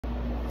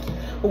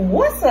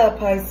What's up,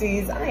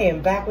 Pisces? I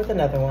am back with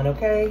another one,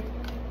 okay?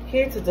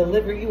 Here to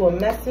deliver you a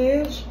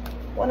message.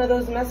 One of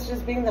those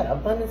messages being that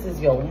abundance is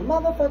your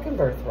motherfucking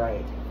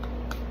birthright.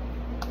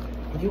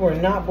 You were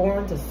not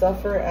born to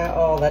suffer at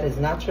all. That is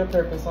not your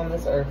purpose on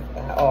this earth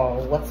at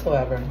all,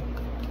 whatsoever.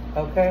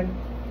 Okay?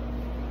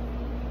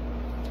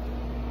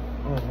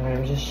 Alright,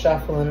 I'm just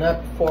shuffling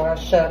up before I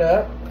shut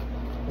up.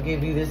 I'll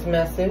give you this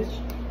message.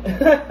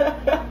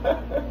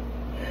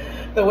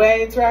 The way I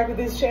interact with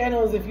this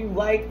channel is if you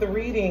like the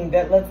reading,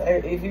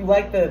 if you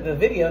like the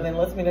video, then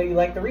lets me know you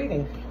like the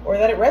reading or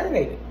that it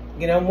resonated.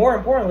 You know, more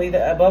importantly,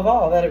 above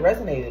all, that it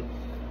resonated.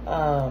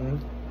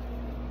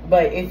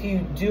 But if you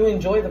do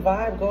enjoy the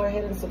vibe, go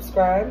ahead and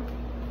subscribe.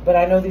 But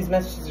I know these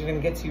messages are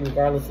going to get to you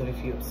regardless of if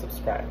you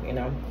subscribe, you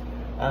know.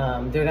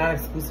 They're not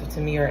exclusive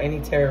to me or any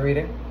tarot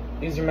reader.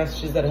 These are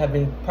messages that have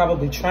been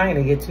probably trying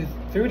to get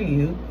through to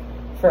you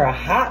for a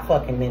hot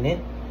fucking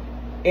minute.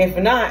 If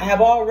not,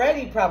 have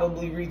already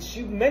probably reached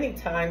you many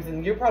times,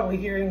 and you're probably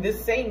hearing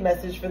this same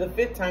message for the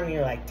 5th time, and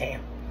you're like,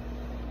 damn,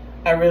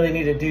 I really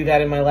need to do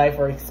that in my life,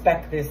 or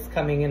expect this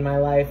coming in my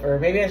life, or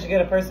maybe I should get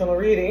a personal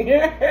reading.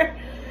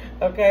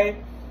 Okay?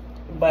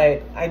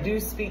 But I do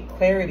speak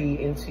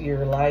clarity into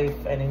your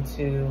life and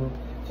into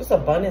just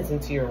abundance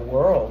into your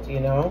world,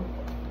 you know,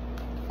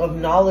 of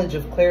knowledge,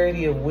 of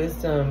clarity, of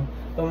wisdom,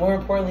 but more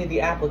importantly,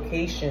 the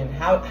application,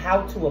 how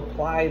to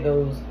apply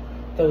those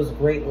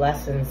great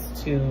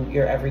lessons to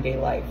your everyday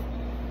life.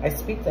 I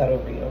speak that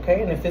over you,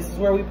 okay? And if this is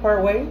where we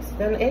part ways,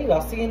 then hey,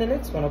 I'll see you in the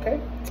next one, okay?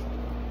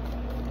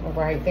 All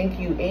right, thank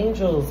you,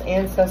 angels,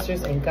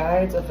 ancestors, and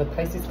guides of the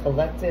Pisces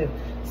Collective.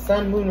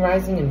 Sun, Moon,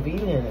 Rising, and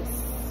Venus.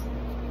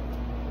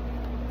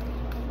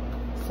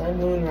 Sun,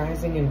 Moon,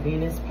 Rising, and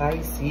Venus,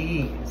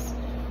 Pisces.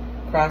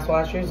 Cross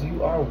watchers,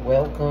 you are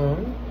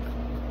welcome.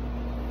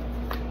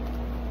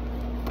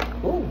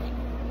 Ooh.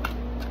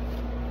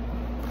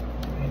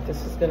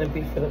 This is going to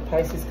be for the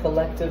Pisces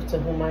Collective, to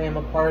whom I am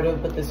a part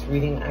of, but this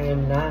reading I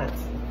am not.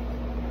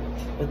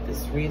 But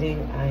this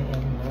reading I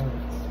am not.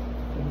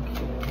 Thank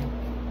you.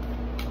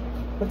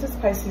 What does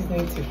Pisces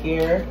need to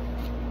hear?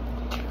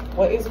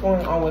 What is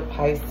going on with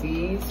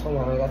Pisces? Hold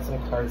on, I got some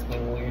cards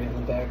being weird in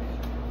the deck.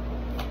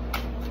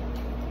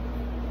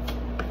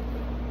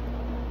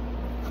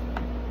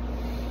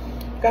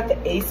 Got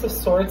the Ace of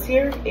Swords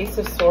here. Ace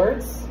of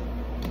Swords.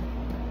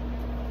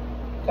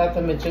 Got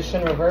the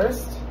Magician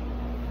reversed.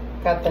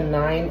 Got the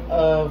 9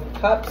 of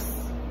Cups,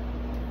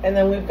 and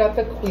then we've got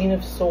the Queen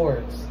of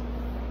Swords.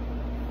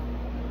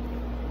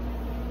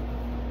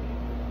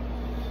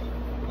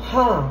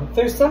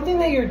 There's something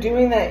that you're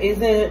doing that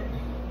isn't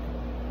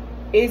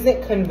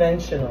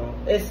conventional.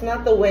 It's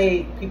not the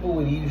way people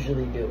would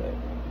usually do it,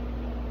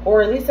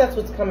 or at least that's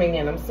what's coming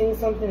in. I'm seeing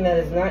something that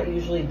is not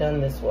usually done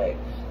this way.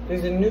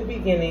 There's a new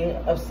beginning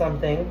of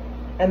something,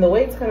 and the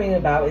way it's coming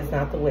about is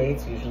not the way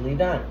it's usually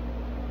done.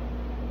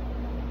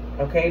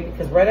 Okay,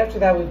 because right after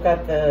that, we've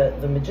got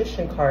the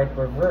Magician card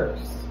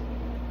reverse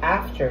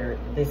after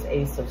this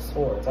Ace of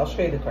Swords. I'll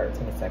show you the cards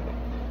in a second.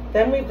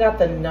 Then we've got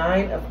the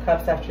 9 of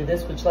Cups after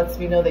this, which lets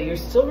me know that you're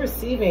still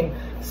receiving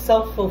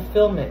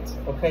self-fulfillment,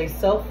 okay?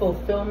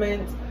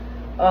 Self-fulfillment,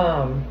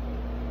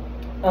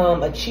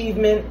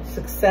 achievement,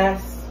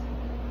 success,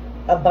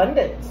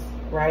 abundance,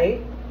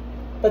 right?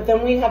 But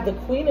then we have the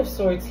Queen of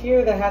Swords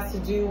here that has to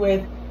do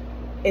with,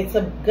 it's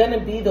gonna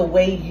be the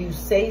way you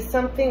say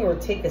something or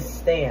take a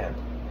stand.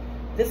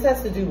 This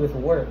has to do with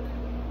work.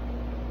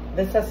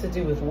 This has to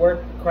do with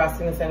work.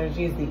 Crossing this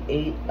energy is the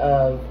 8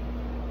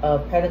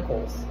 of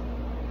Pentacles.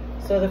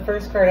 So the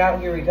first card out,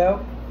 here we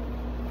go.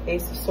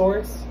 Ace of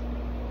Swords.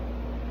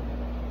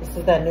 This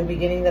is that new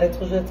beginning that I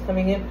told you that's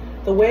coming in.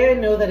 The way I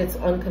know that it's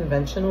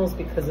unconventional is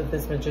because of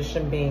this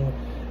Magician being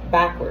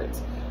backwards.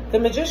 The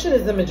Magician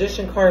is the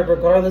Magician card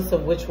regardless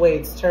of which way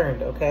it's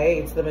turned, okay?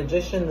 It's the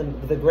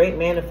Magician, the great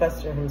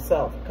manifestor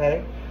himself,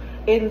 okay?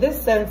 In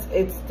this sense,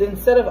 it's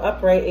instead of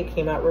upright, it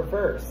came out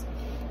reverse.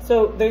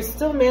 So there's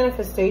still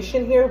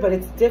manifestation here, but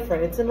it's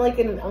different. It's in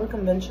an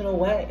unconventional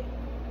way.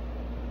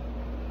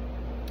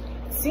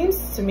 It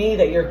seems to me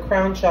that your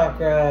crown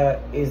chakra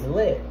is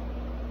lit.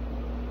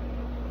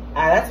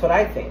 That's what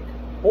I think.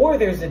 Or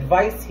there's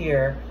advice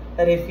here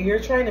that if you're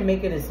trying to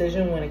make a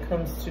decision when it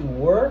comes to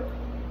work,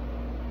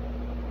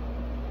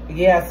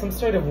 yeah, some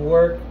sort of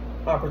work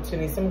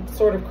opportunity, some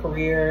sort of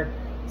career,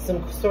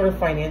 some sort of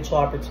financial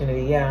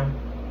opportunity, yeah.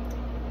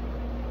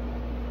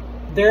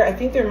 I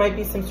think there might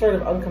be some sort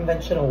of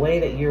unconventional way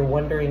that you're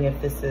wondering if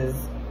this is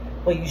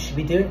what you should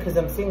be doing, because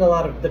I'm seeing a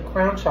lot of the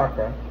crown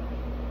chakra.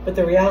 But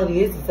the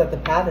reality is that the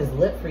path is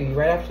lit for you.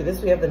 Right after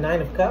this, we have the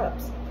 9 of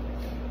Cups.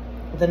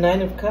 The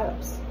 9 of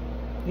Cups.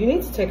 You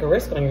need to take a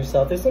risk on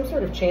yourself. There's some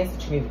sort of chance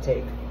that you need to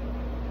take.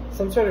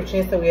 Some sort of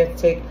chance that we have to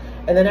take.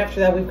 And then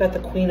after that, we've got the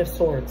Queen of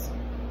Swords.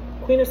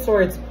 Queen of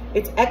Swords,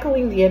 it's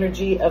echoing the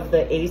energy of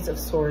the Ace of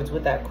Swords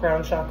with that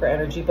crown chakra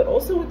energy, but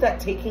also with that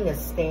taking a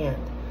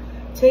stand.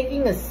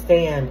 Taking a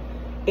stand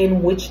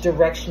in which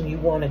direction you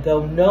want to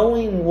go,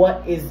 knowing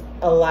what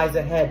lies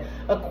ahead.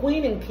 A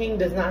queen and king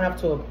does not have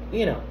to,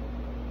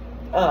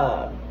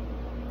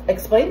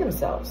 explain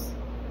themselves.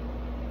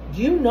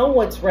 You know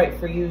what's right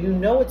for you. You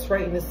know what's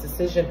right in this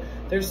decision.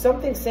 There's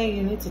something saying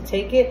you need to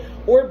take it,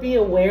 or be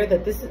aware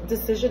that this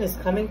decision is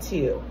coming to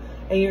you.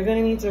 And you're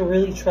going to need to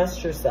really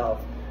trust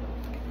yourself.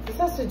 This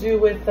has to do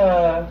with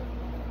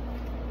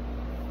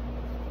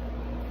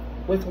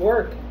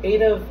work.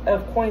 8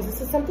 of coins.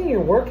 This is something you're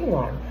working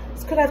on.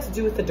 This could have to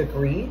do with a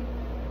degree,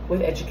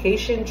 with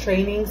education,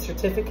 training,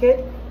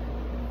 certificate.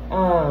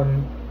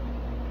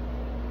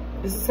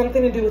 This is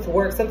something to do with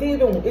work. Something you've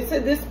been, this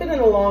has been in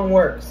the long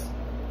works.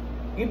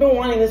 You've been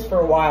wanting this for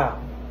a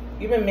while.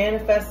 You've been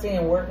manifesting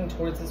and working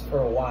towards this for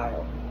a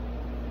while.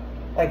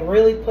 Like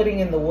really putting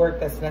in the work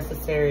that's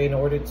necessary in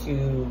order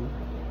to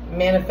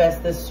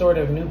manifest this sort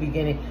of new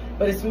beginning.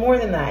 But it's more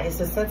than that. It's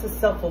a sense of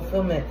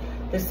self-fulfillment.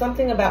 There's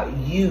something about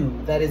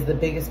you that is the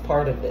biggest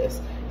part of this.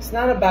 It's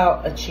not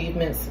about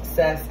achievement,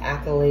 success,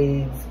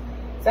 accolades.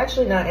 It's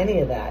actually not any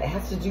of that. It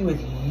has to do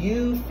with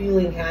you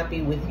feeling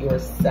happy with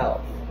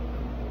yourself.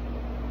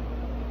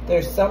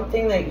 There's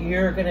something that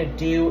you're going to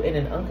do in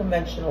an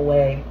unconventional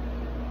way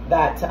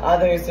that to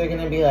others, they're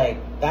going to be like,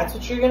 that's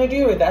what you're going to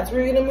do, or that's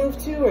where you're going to move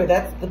to, or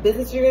that's the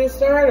business you're going to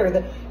start,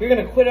 or you're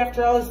going to quit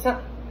after all this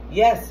time.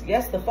 Yes,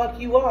 the fuck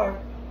you are.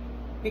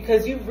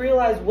 Because you've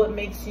realized what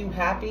makes you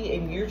happy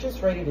and you're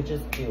just ready to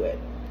just do it.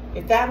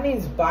 If that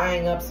means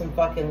buying up some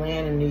fucking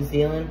land in New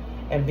Zealand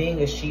and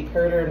being a sheep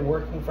herder and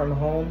working from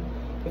home,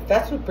 if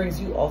that's what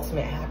brings you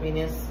ultimate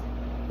happiness,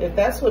 if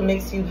that's what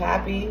makes you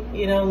happy,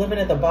 you know, living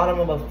at the bottom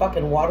of a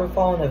fucking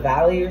waterfall in a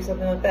valley or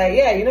something like that.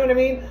 Yeah, you know what I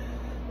mean?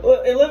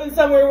 Living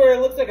somewhere where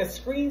it looks like a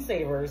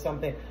screensaver or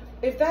something.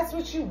 If that's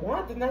what you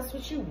want, then that's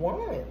what you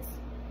want.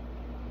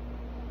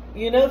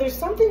 You know, there's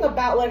something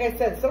about, like I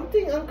said,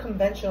 something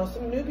unconventional,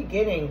 some new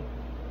beginning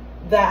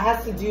that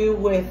has to do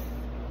with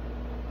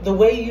the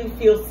way you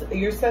feel,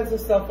 your sense of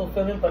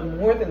self-fulfillment. But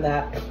more than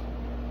that,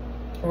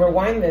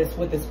 rewind this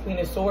with this Queen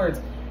of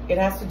Swords. It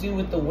has to do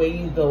with the way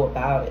you go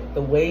about it,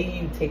 the way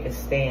you take a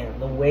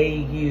stand, the way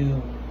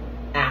you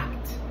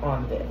act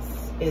on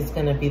this is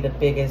going to be the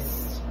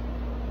biggest,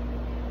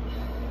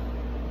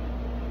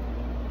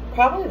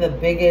 probably the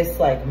biggest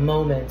like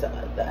moment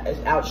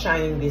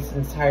outshining this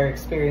entire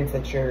experience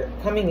that you're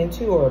coming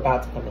into or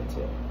about to come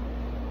into.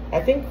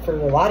 I think for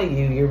a lot of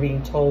you, you're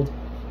being told,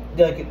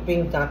 like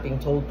not being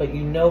told, but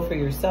you know for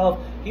yourself,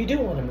 you do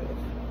want to move.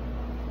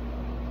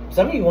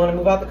 Some of you want to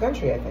move out the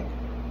country, I think.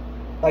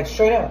 Like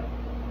straight up.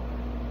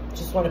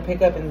 Just want to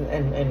pick up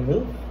and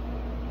move.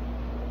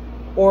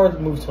 Or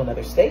move to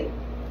another state.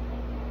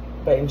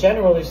 But in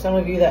general, there's some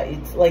of you that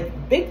it's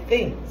like big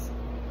things.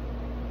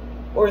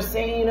 Or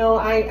saying, you know,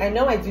 I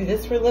know I do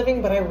this for a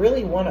living, but I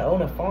really want to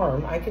own a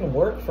farm. I can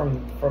work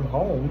from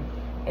home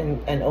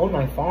and own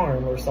my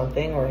farm or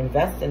something, or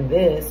invest in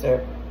this.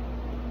 Or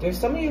there's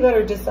some of you that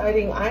are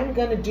deciding, I'm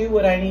going to do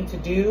what I need to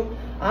do.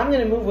 I'm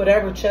going to move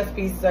whatever chess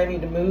pieces I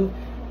need to move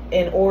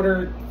in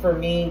order for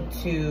me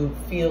to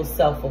feel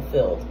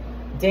self-fulfilled.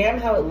 Damn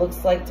how it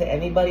looks like to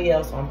anybody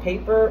else on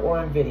paper or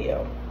on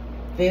video.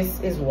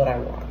 This is what I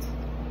want.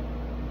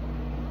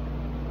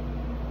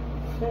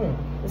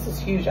 This is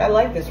huge. I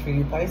like this for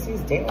you,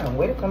 Pisces. Damn,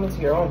 way to come into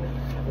your own.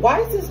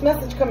 Why is this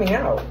message coming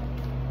out?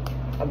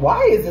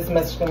 Why is this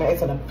message coming out?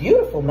 It's a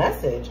beautiful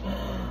message.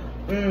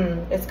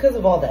 It's because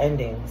of all the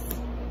endings.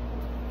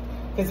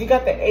 Because you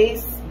got the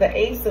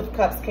Ace of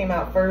Cups came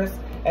out first,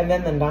 and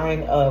then the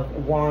 9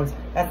 of Wands.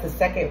 That's the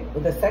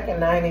second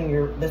nine in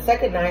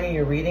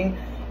your reading,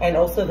 and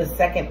also the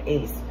second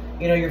ace.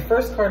 You know, your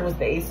first card was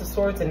the Ace of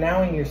Swords, and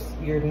now in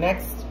your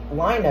next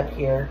lineup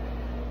here,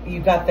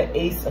 you got the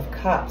Ace of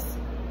Cups.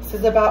 This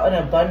is about an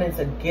abundance,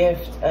 a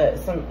gift,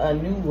 a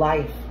new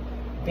life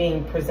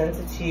being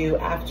presented to you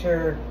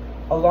after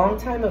a long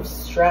time of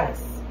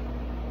stress.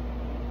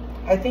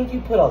 I think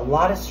you put a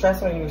lot of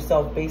stress on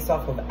yourself based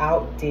off of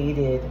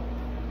outdated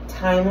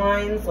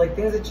timelines, like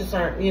things that just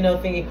aren't, you know,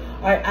 thinking,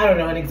 I don't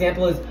know, an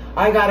example is,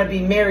 I gotta be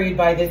married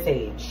by this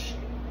age.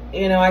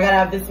 You know, I gotta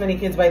have this many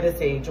kids by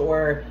this age,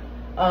 or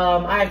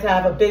I have to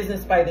have a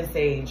business by this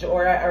age,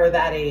 or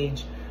that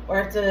age. Or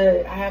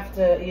I have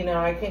to, you know,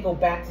 I can't go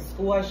back to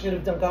school. I should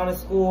have gone to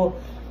school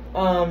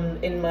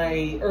in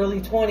my early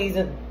 20s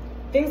and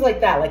things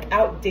like that, like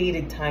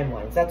outdated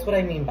timelines. That's what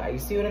I mean by, you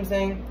see what I'm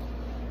saying?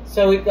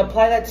 So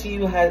apply that to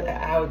you,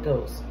 how it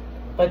goes.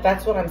 But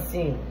that's what I'm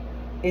seeing,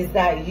 is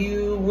that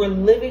you were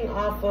living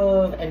off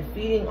of and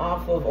feeding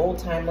off of old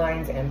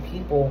timelines and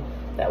people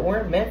that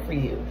weren't meant for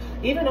you.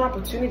 Even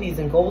opportunities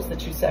and goals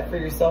that you set for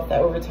yourself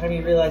that over time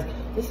you realize,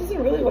 this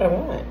isn't really what I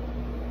want.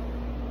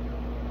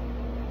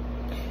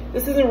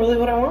 This isn't really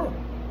what I want.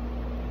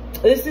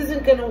 This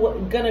isn't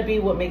gonna be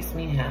what makes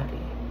me happy.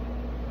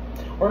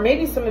 Or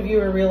maybe some of you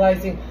are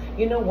realizing,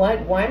 you know what?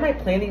 Why am I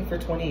planning for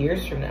 20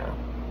 years from now?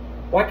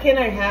 Why can't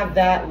I have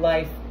that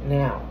life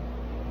now?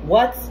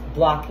 What's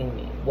blocking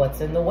me?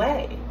 What's in the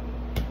way?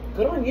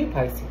 Good on you,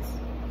 Pisces.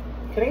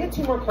 Can I get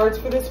 2 more cards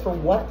for this, for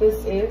what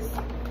this is?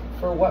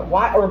 For what,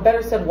 why, or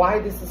better said, why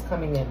this is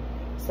coming in.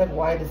 Said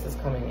why this is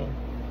coming in.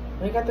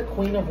 We got the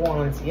Queen of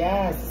Wands.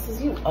 Yes, this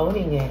is you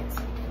owning it.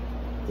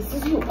 This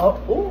is you,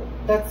 oh,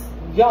 that's,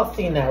 y'all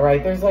seen that,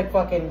 right? There's like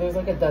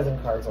a dozen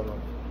cards on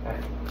them. All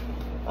right.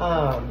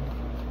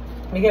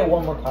 Let me get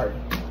one more card.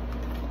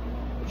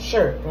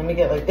 Sure, let me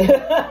get like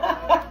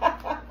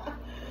that.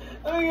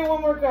 Let me get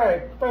one more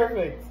card.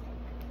 Perfect.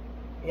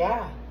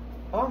 Yeah.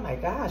 Oh my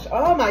gosh.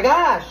 Oh my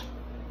gosh.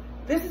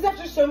 This is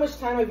after so much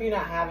time of you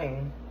not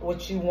having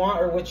what you want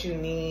or what you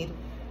need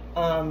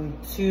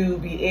to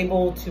be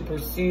able to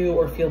pursue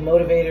or feel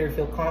motivated or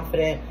feel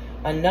confident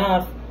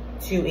enough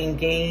to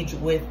engage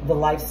with the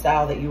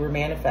lifestyle that you were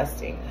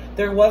manifesting.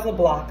 There was a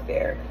block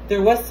there.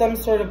 There was some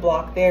sort of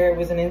block there. It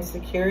was an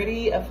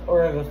insecurity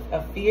or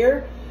a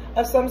fear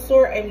of some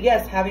sort. And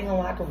yes, having a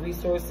lack of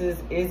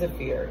resources is a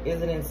fear,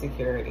 is an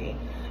insecurity.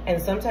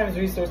 And sometimes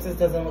resources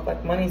doesn't look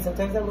like money.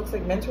 Sometimes that looks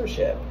like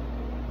mentorship.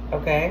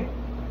 Okay.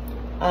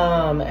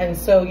 And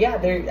so, yeah,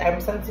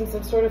 I'm sensing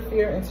some sort of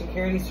fear,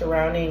 insecurity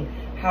surrounding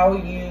how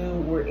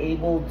you were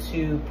able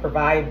to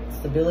provide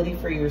stability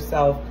for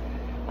yourself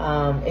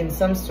in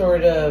some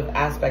sort of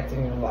aspect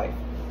in your life.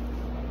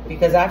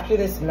 Because after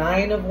this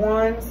 9 of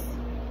Wands,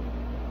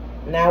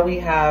 now we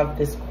have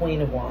this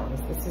Queen of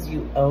Wands. This is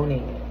you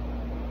owning it.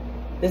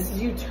 This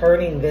is you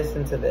turning this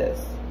into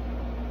this.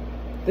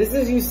 This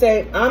is you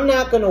saying, I'm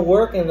not going to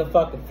work in the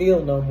fucking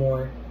field no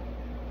more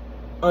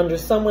under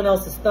someone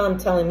else's thumb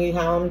telling me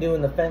how I'm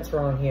doing the fence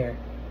wrong here.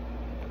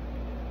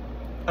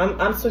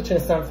 I'm switching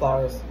to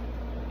sunflowers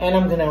and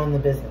I'm going to own the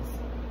business.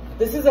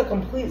 This is a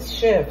complete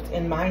shift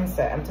in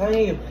mindset. I'm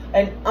telling you,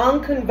 an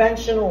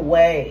unconventional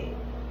way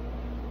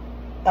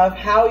of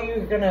how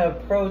you're going to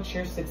approach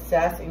your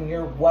success and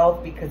your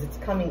wealth, because it's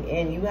coming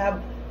in. You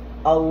have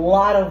a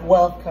lot of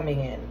wealth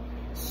coming in.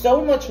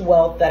 So much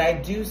wealth that I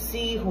do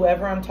see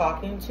whoever I'm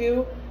talking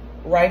to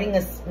writing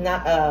it's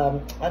like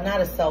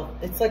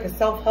a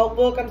self-help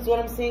book, is what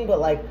I'm seeing, but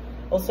like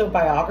also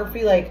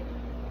biography, like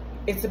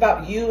it's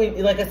about you,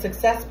 and like a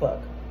success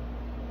book,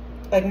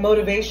 like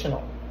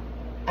motivational.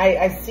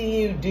 I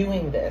see you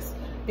doing this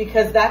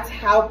because that's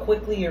how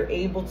quickly you're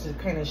able to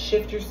kind of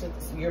shift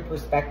your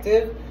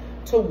perspective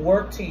to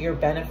work to your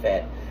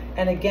benefit.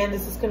 And again,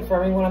 this is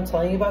confirming what I'm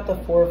telling you about the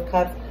 4 of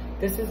Cups.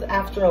 This is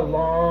after a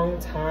long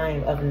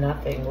time of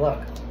nothing. Look.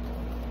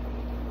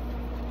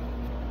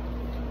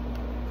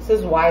 This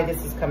is why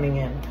this is coming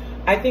in.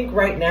 I think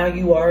right now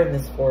you are in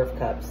this 4 of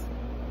Cups.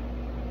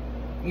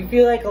 You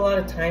feel like a lot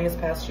of time has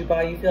passed you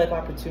by. You feel like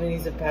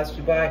opportunities have passed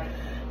you by.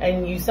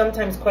 And you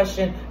sometimes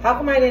question, how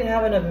come I didn't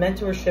have enough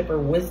mentorship or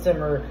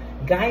wisdom or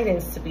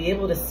guidance to be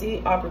able to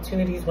see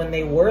opportunities when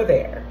they were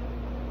there?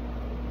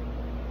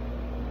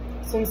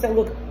 So I'm saying,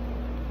 look,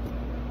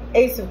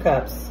 Ace of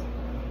Cups,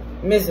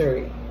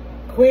 misery.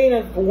 Queen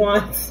of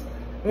Wands,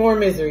 more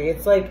misery.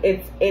 It's like,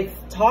 it's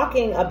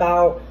talking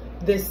about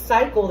this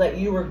cycle that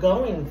you were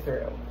going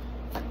through.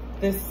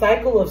 This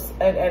cycle of,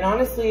 and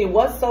honestly, it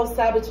was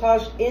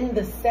self-sabotage in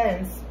the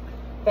sense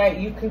that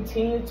you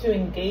continue to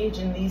engage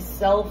in these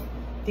same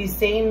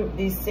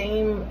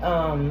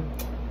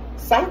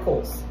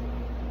cycles.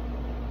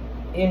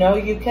 You know,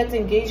 you kept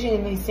engaging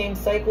in these same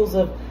cycles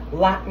of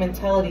lack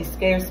mentality,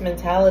 scarce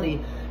mentality,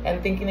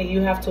 and thinking that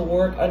you have to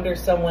work under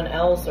someone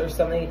else or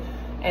something.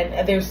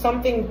 And there's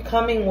something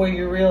coming where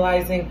you're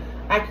realizing,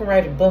 I can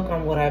write a book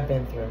on what I've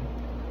been through.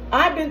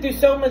 I've been through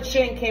so much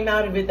shit and came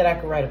out of it that I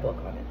could write a book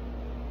on it.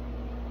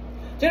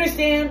 Do you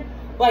understand?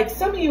 Like,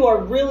 some of you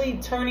are really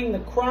turning the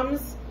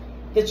crumbs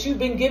that you've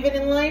been given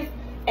in life,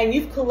 and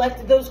you've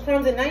collected those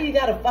crumbs, and now you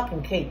got a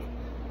fucking cake,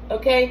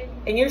 okay?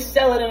 And you're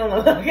selling it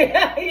on the, you know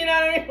what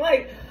I mean?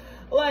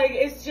 Like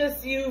it's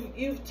just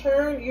you've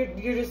turned.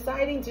 You're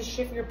deciding to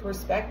shift your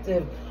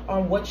perspective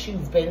on what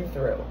you've been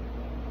through,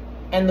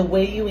 and the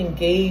way you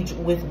engage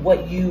with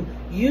what you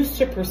used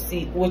to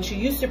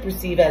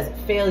perceive as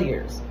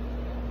failures,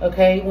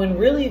 okay? When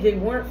really they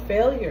weren't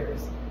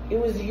failures. It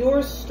was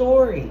your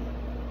story.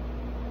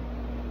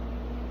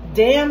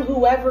 Damn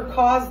whoever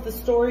caused the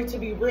story to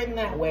be written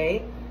that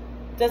way.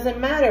 Doesn't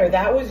matter.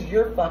 That was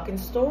your fucking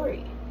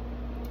story.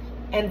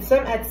 And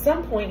at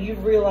some point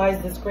you've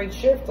realized this great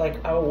shift, like,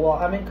 oh, well,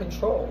 I'm in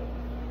control.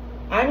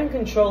 I'm in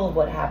control of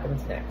what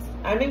happens next.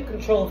 I'm in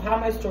control of how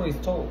my story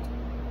is told.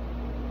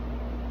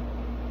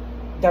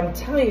 I'm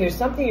telling you, there's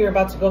something you're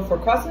about to go for.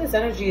 Crossing this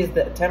energy is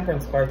the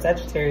Temperance card,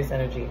 Sagittarius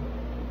energy.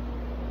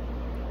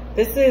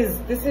 This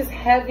is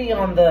heavy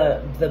on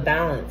the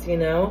balance, you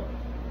know?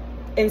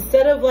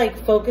 Instead of like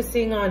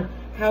focusing on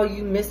how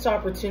you missed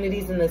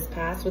opportunities in this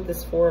past with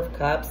this 4 of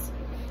Cups,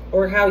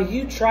 or how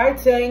you tried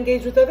to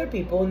engage with other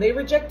people and they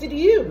rejected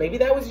you. Maybe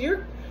that was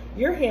your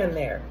hand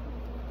there.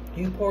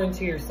 You pour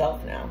into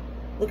yourself now.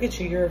 Look at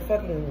you. You're a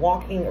fucking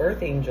walking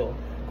earth angel.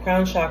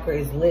 Crown chakra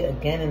is lit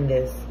again in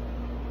this.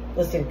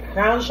 Listen,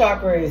 crown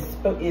chakra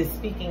is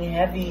speaking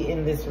heavy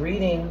in this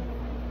reading.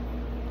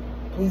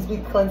 Please be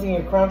cleansing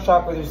your crown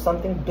chakra. There's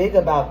something big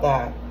about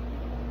that.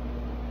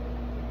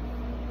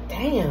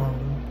 Damn.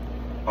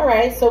 All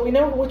right, so we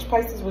know which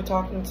Pisces we're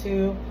talking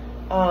to.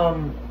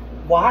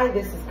 Why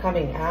this is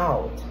coming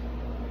out,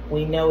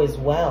 we know as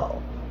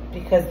well,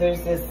 because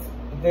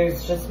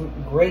there's just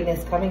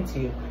greatness coming to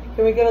you.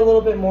 Can we get a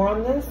little bit more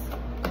on this?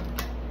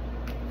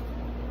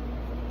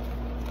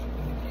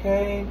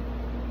 Okay,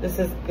 this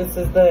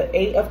is the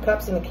 8 of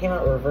Cups, and it came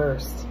out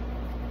reversed.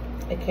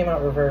 It came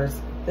out reverse.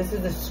 This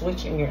is a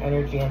switch in your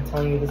energy. I'm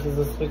telling you, this is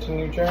a switch in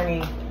your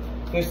journey.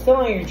 You're still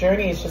on your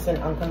journey. It's just an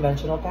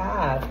unconventional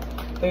path.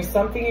 There's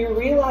something you're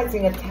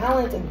realizing, a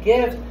talent, a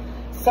gift,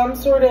 some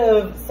sort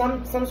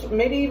of,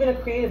 maybe even a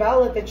creative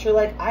outlet that you're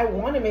like, I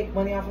want to make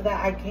money off of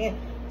that. I can't.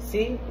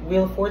 See,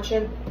 Wheel of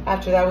Fortune.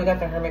 After that, we got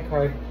the Hermit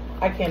card.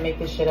 I can't make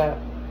this shit up.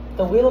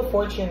 The Wheel of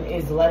Fortune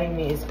is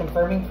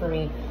confirming for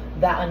me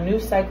that a new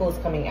cycle is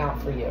coming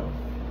out for you.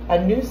 A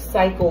new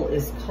cycle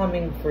is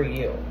coming for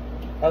you.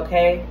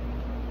 Okay?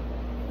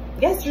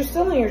 Yes, you're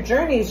still on your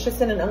journey. It's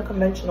just in an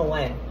unconventional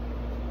way.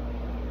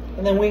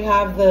 And then we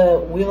have the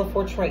Wheel of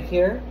Fortune right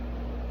here.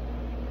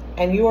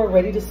 And you are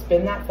ready to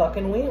spin that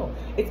fucking wheel.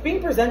 It's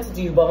being presented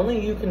to you, but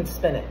only you can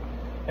spin it.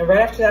 And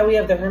right after that, we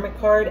have the Hermit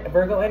card,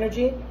 Virgo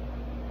energy.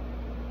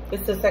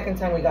 It's the second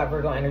time we got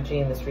Virgo energy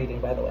in this reading,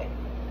 by the way.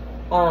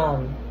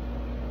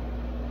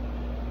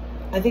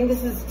 I think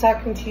this is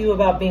talking to you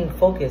about being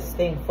focused,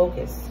 staying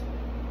focused.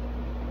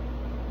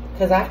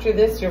 Because after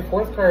this, your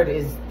fourth card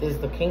is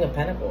the King of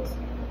Pentacles.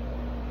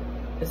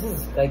 This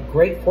is like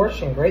great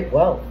fortune, great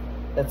wealth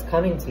that's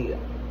coming to you.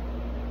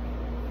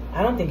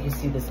 I don't think you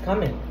see this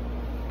coming.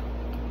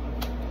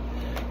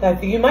 Now,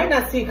 you might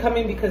not see it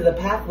coming because the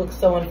path looks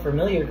so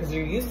unfamiliar, because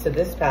you're used to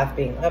this path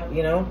being up,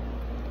 you know.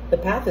 The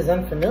path is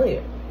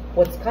unfamiliar.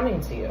 What's coming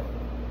to you?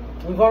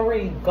 We've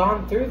already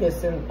gone through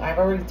this, and I've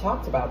already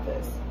talked about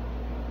this.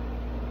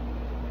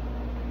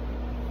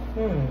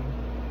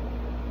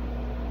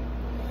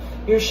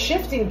 You're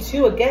shifting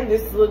too, again,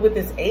 this with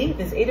this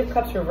Eight of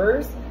Cups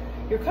reverse.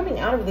 You're coming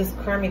out of this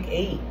karmic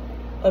 8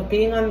 of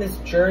being on this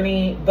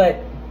journey,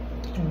 but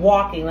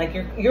walking, like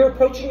you're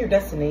approaching your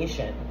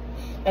destination.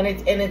 And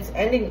it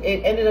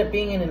ended up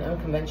being in an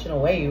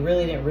unconventional way. You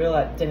really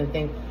didn't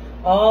think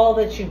all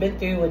that you've been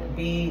through would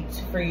be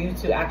for you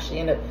to actually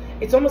end up.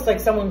 It's almost like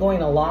someone going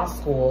to law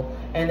school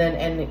and then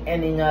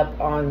ending up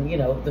on, you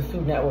know, the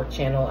Food Network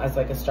channel as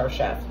like a star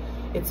chef.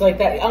 It's like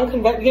that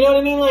unconventional, you know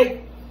what I mean?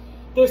 Like,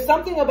 there's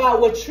something about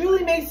what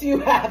truly makes you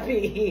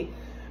happy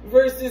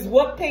versus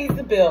what pays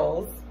the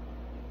bills,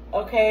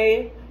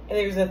 okay? And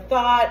there's a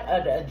thought,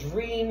 a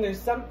dream, there's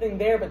something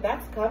there, but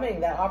that's coming.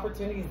 That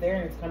opportunity is there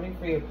and it's coming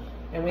for you.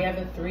 And we have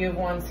the Three of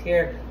Wands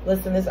here.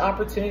 Listen, this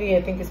opportunity,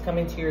 I think, is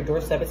coming to your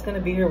doorstep. It's going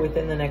to be here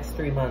within the next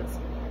 3 months.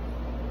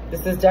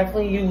 This is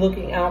definitely you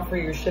looking out for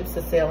your ships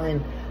to sail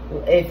in.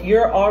 If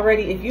you're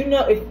already,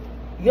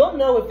 you'll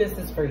know if this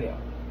is for you.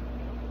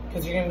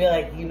 Because you're going to be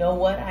like, you know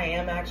what? I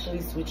am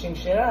actually switching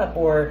shit up.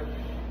 Or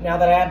now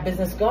that I have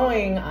business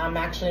going, I'm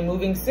actually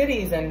moving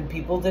cities and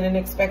people didn't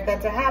expect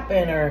that to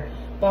happen. Or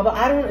blah, blah.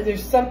 I don't know.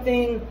 There's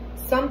something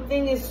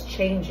is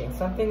changing.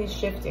 Something is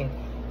shifting.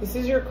 This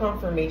is your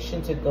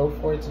confirmation to go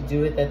for it, to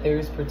do it, that there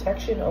is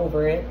protection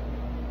over it.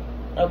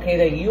 Okay,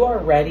 that you are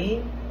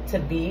ready to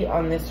be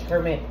on this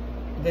hermit,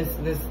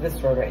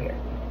 this road right here.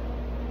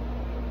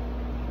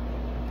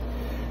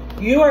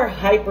 You are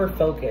hyper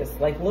focused.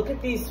 Like, look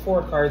at these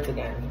 4 cards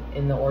again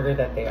in the order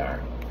that they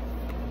are.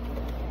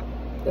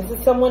 This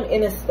is someone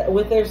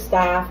with their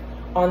staff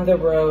on the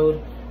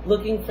road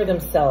looking for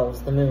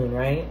themselves, the moon,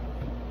 right?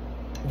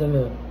 The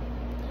moon.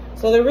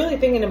 So they're really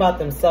thinking about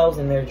themselves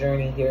in their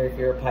journey here if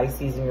you're a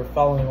Pisces and you're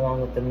following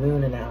along with the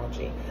moon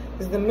analogy.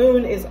 Because the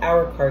moon is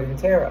our card in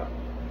tarot.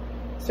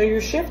 So you're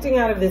shifting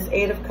out of this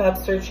 8 of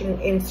Cups,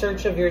 in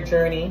search of your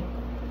journey,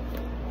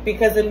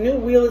 because a new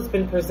wheel has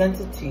been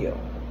presented to you.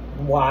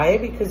 Why?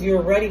 Because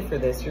you're ready for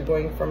this. You're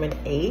going from an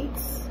 8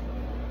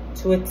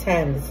 to a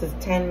 10. This is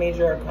 10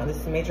 major arcana.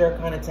 This is major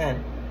arcana 10.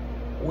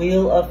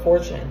 Wheel of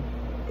Fortune.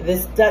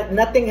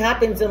 Nothing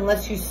happens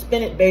unless you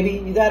spin it,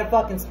 baby. You gotta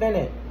fucking spin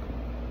it.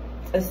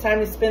 It's time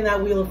to spin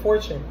that Wheel of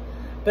Fortune.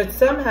 But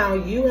somehow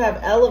you have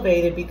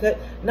elevated, because,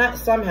 not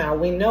somehow,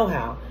 we know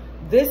how.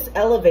 This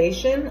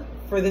elevation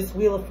for this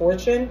Wheel of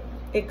Fortune,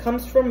 it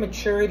comes from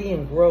maturity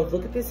and growth.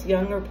 Look at this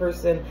younger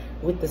person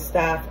with the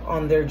staff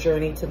on their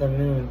journey to the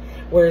moon.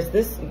 Whereas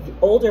this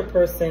older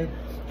person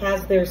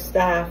has their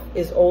staff,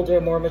 is older,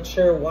 more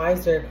mature,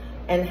 wiser,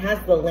 and has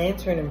the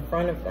lantern in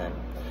front of them.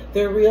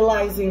 They're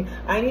realizing,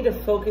 I need to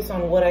focus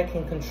on what I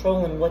can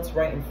control and what's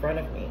right in front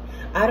of me.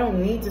 I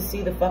don't need to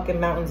see the fucking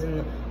mountains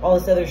and all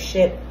this other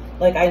shit.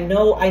 Like, I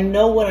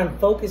know what I'm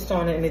focused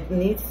on, and it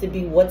needs to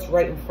be what's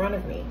right in front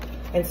of me.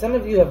 And some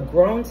of you have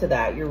grown to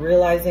that. You're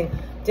realizing,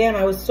 damn,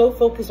 I was so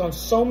focused on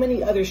so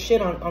many other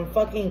shit, on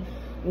fucking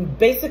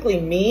basically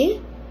me,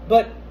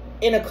 but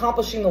in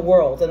accomplishing the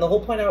world. And the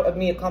whole point of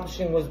me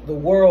accomplishing was the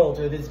world,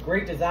 or this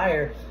great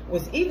desire,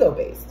 was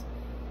ego-based.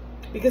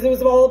 Because it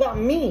was all about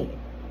me.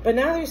 But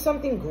now there's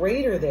something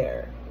greater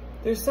there.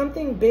 There's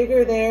something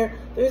bigger there.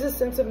 There's a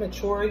sense of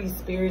maturity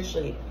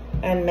spiritually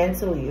and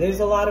mentally. There's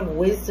a lot of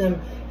wisdom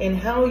in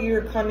how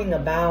you're coming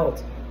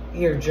about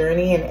your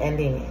journey and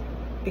ending it.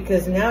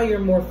 Because now you're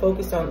more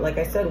focused on, like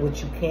I said,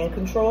 what you can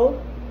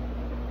control,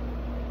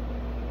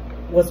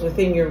 what's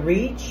within your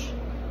reach.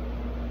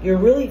 You're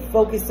really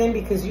focused in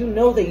because you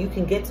know that you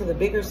can get to the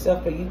bigger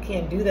stuff, but you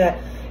can't do that.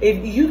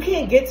 If you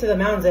can't get to the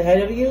mountains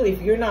ahead of you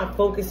if you're not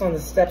focused on the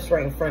steps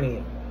right in front of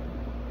you.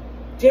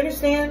 Do you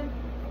understand?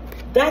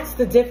 That's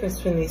the difference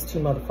between these two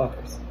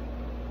motherfuckers.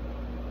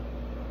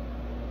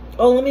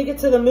 oh, let me get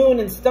to the moon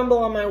and stumble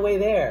on my way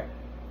there.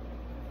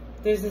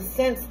 There's a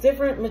sense,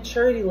 different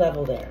maturity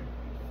level there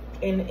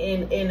in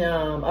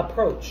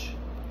approach.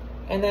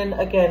 And then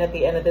again, at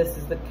the end of this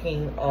is the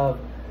King of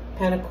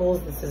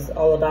Pentacles. This is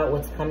all about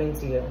what's coming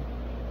to you.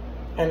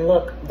 And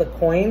look, the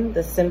coin,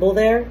 the symbol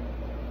there,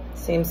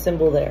 same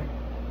symbol there.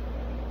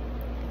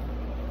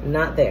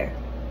 Not there.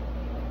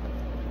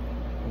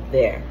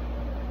 There.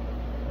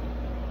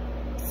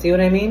 See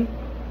what I mean?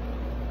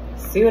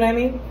 See what I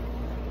mean?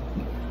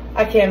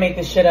 I can't make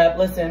this shit up.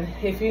 Listen,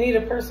 if you need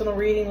a personal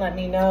reading, let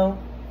me know.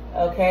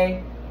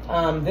 Okay?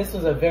 This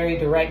was a very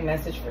direct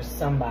message for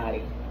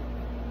somebody.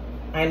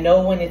 I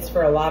know when it's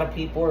for a lot of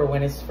people or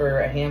when it's for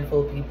a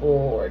handful of people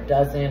or a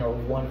dozen or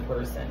one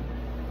person.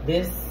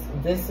 This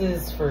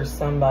is for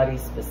somebody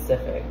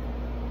specific.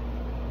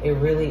 It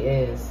really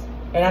is.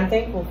 And I'm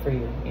thankful for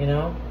you, you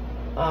know?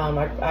 I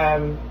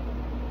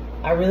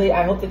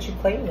hope that you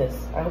claim this.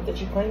 I hope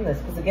that you claim this.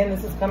 Because again,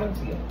 this is coming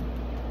to you.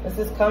 This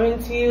is coming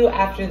to you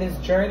after this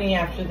journey,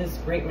 after this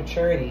great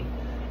maturity.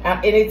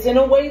 And it's in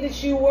a way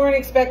that you weren't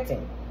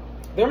expecting.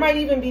 There might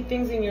even be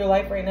things in your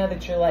life right now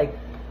that you're like,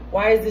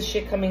 why is this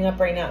shit coming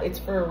up right now? It's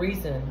for a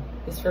reason.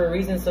 It's for a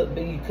reason. So,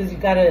 because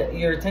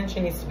your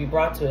attention needs to be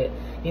brought to it.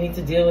 You need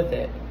to deal with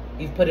it.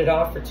 You've put it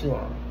off for too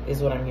long,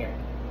 is what I'm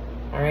hearing.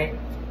 All right?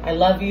 I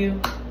love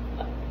you.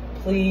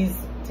 Please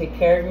take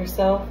care of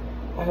yourself.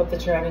 I hope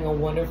that you're having a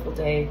wonderful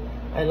day.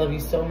 I love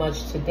you so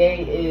much. Today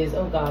is,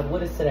 oh God,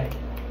 what is today?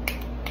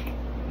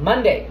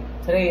 Monday.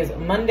 Today is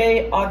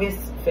Monday, August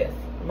 5th.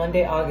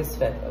 Monday, August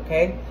 5th,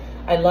 okay?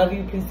 I love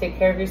you. Please take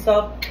care of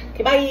yourself.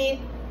 Okay, bye.